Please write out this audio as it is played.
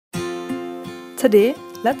Today,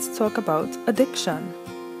 let's talk about addiction.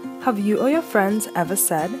 Have you or your friends ever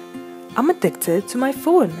said, "I'm addicted to my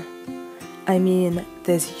phone"? I mean,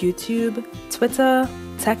 there's YouTube, Twitter,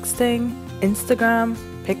 texting, Instagram,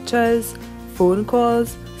 pictures, phone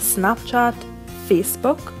calls, Snapchat,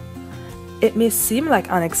 Facebook. It may seem like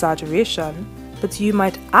an exaggeration, but you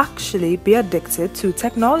might actually be addicted to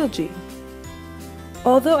technology.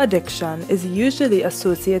 Although addiction is usually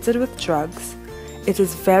associated with drugs, it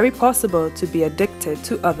is very possible to be addicted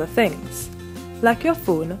to other things, like your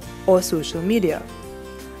phone or social media.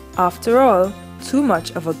 After all, too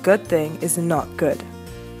much of a good thing is not good.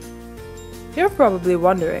 You're probably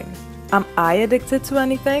wondering, am I addicted to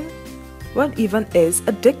anything? What even is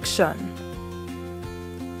addiction?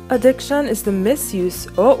 Addiction is the misuse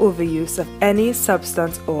or overuse of any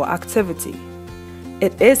substance or activity.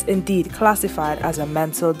 It is indeed classified as a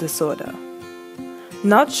mental disorder.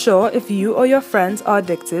 Not sure if you or your friends are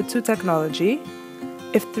addicted to technology?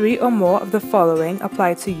 If 3 or more of the following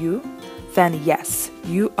apply to you, then yes,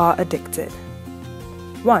 you are addicted.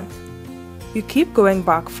 1. You keep going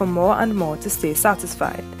back for more and more to stay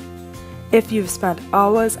satisfied. If you've spent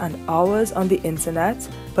hours and hours on the internet,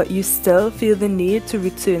 but you still feel the need to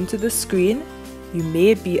return to the screen, you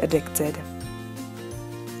may be addicted.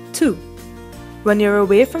 2. When you're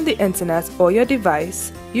away from the internet or your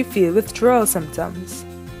device, you feel withdrawal symptoms.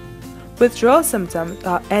 Withdrawal symptoms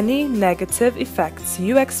are any negative effects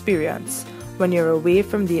you experience when you're away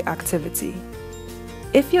from the activity.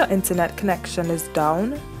 If your internet connection is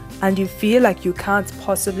down and you feel like you can't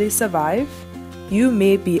possibly survive, you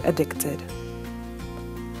may be addicted.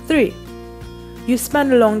 3. You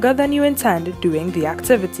spend longer than you intended doing the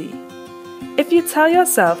activity. If you tell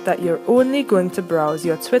yourself that you're only going to browse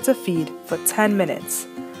your Twitter feed for 10 minutes,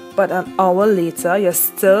 but an hour later you're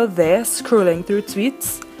still there scrolling through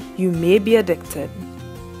tweets, you may be addicted.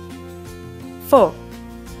 4.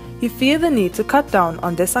 You feel the need to cut down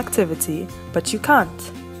on this activity, but you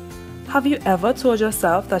can't. Have you ever told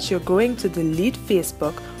yourself that you're going to delete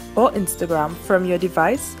Facebook or Instagram from your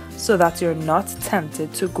device so that you're not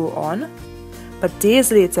tempted to go on? But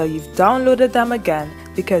days later you've downloaded them again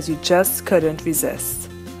because you just couldn't resist.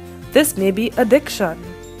 This may be addiction.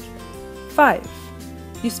 5.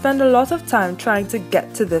 You spend a lot of time trying to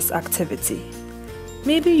get to this activity.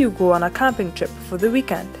 Maybe you go on a camping trip for the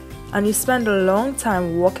weekend and you spend a long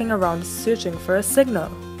time walking around searching for a signal.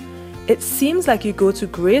 It seems like you go to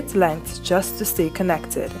great lengths just to stay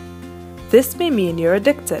connected. This may mean you're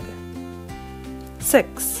addicted.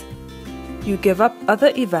 6. You give up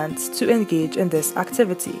other events to engage in this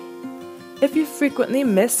activity. If you frequently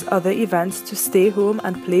miss other events to stay home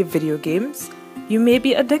and play video games, you may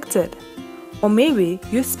be addicted. Or maybe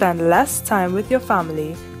you spend less time with your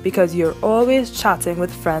family because you're always chatting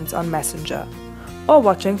with friends on Messenger or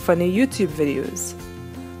watching funny YouTube videos.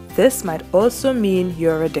 This might also mean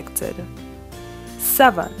you're addicted.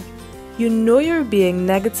 7. You know you're being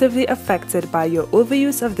negatively affected by your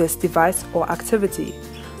overuse of this device or activity,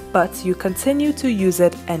 but you continue to use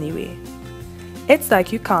it anyway. It's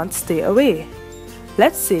like you can't stay away.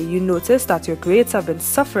 Let's say you notice that your grades have been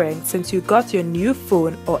suffering since you got your new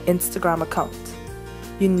phone or Instagram account.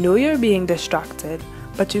 You know you're being distracted,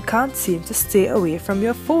 but you can't seem to stay away from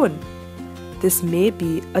your phone. This may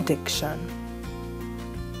be addiction.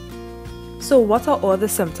 So what are all the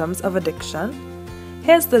symptoms of addiction?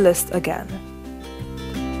 Here's the list again.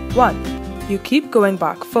 1. You keep going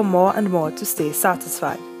back for more and more to stay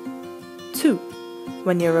satisfied. 2.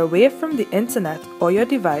 When you're away from the internet or your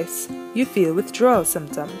device, you feel withdrawal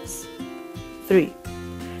symptoms. 3.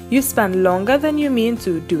 You spend longer than you mean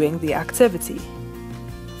to doing the activity.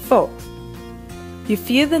 4. You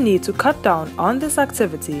feel the need to cut down on this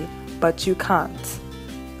activity, but you can't.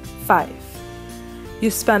 5. You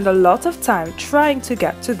spend a lot of time trying to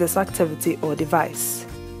get to this activity or device.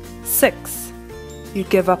 6. You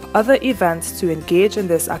give up other events to engage in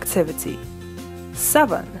this activity.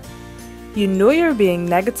 7. You know you're being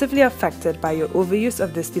negatively affected by your overuse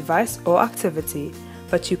of this device or activity,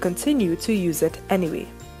 but you continue to use it anyway.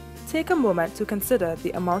 Take a moment to consider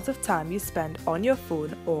the amount of time you spend on your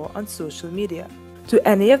phone or on social media. Do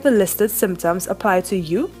any of the listed symptoms apply to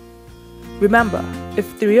you? Remember,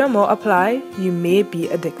 if 3 or more apply, you may be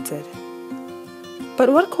addicted.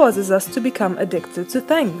 But what causes us to become addicted to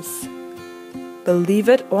things? Believe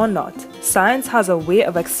it or not, science has a way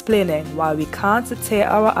of explaining why we can't tear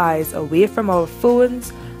our eyes away from our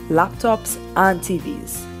phones, laptops, and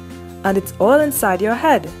TVs. And it's all inside your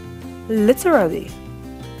head, literally.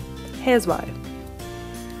 Here's why.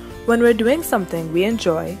 When we're doing something we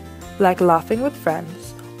enjoy, like laughing with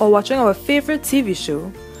friends or watching our favorite TV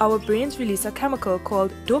show, our brains release a chemical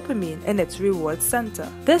called dopamine in its reward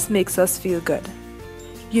center. This makes us feel good.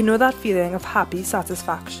 You know that feeling of happy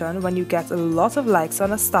satisfaction when you get a lot of likes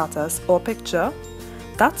on a status or picture?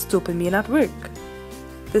 That's dopamine at work.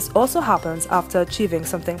 This also happens after achieving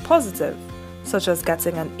something positive, such as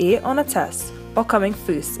getting an A on a test or coming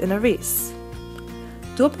first in a race.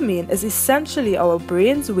 Dopamine is essentially our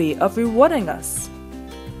brain's way of rewarding us.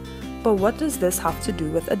 But what does this have to do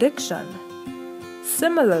with addiction?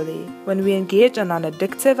 Similarly, when we engage in an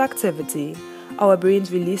addictive activity, our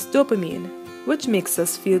brains release dopamine, which makes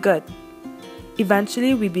us feel good.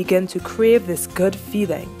 Eventually, we begin to crave this good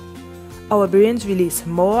feeling. Our brains release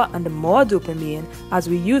more and more dopamine as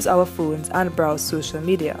we use our phones and browse social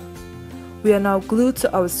media. We are now glued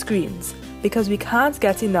to our screens because we can't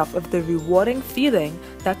get enough of the rewarding feeling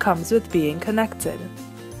that comes with being connected.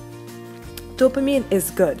 Dopamine is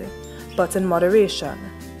good, but in moderation.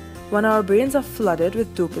 When our brains are flooded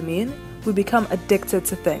with dopamine, we become addicted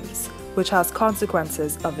to things, which has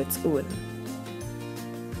consequences of its own.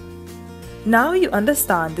 Now you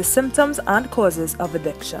understand the symptoms and causes of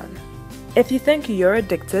addiction. If you think you're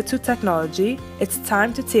addicted to technology, it's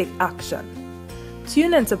time to take action.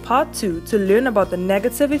 Tune into part 2 to learn about the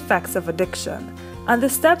negative effects of addiction and the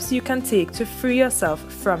steps you can take to free yourself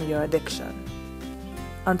from your addiction.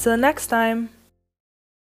 Until next time.